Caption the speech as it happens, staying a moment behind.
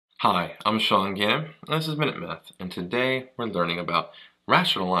Hi, I'm Sean Gannon, and this is Minute Math, and today we're learning about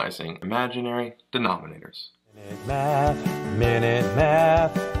rationalizing imaginary denominators. Minute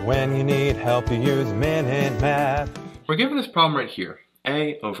Math, when you need help you use Minute Math. We're given this problem right here,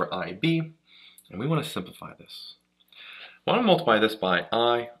 a over ib, and we want to simplify this. I want to multiply this by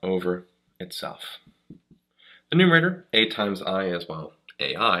I over itself. The numerator, a times I as well,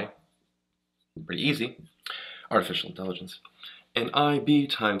 ai, pretty easy, artificial intelligence. And ib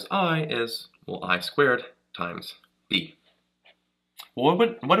times I is, well, I squared times b. Well,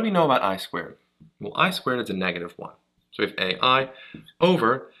 what do we know about I squared? Well, I squared is a negative 1. So we have ai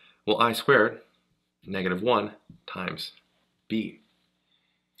over, well, I squared, negative 1 times b.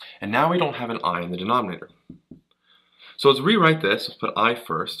 And now we don't have an I in the denominator. So let's rewrite this. Let's put I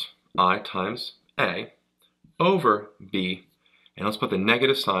first, I times a, over b, and let's put the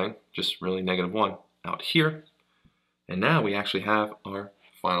negative sign, just really negative 1, out here. And now we actually have our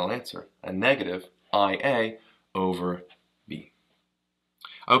final answer, a negative IA over B.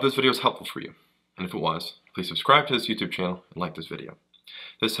 I hope this video is helpful for you. And if it was, please subscribe to this YouTube channel and like this video.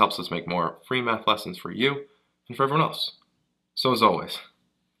 This helps us make more free math lessons for you and for everyone else. So as always,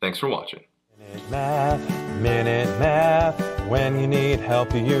 thanks for watching. Minute Math, when you need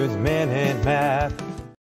help you use Minute Math.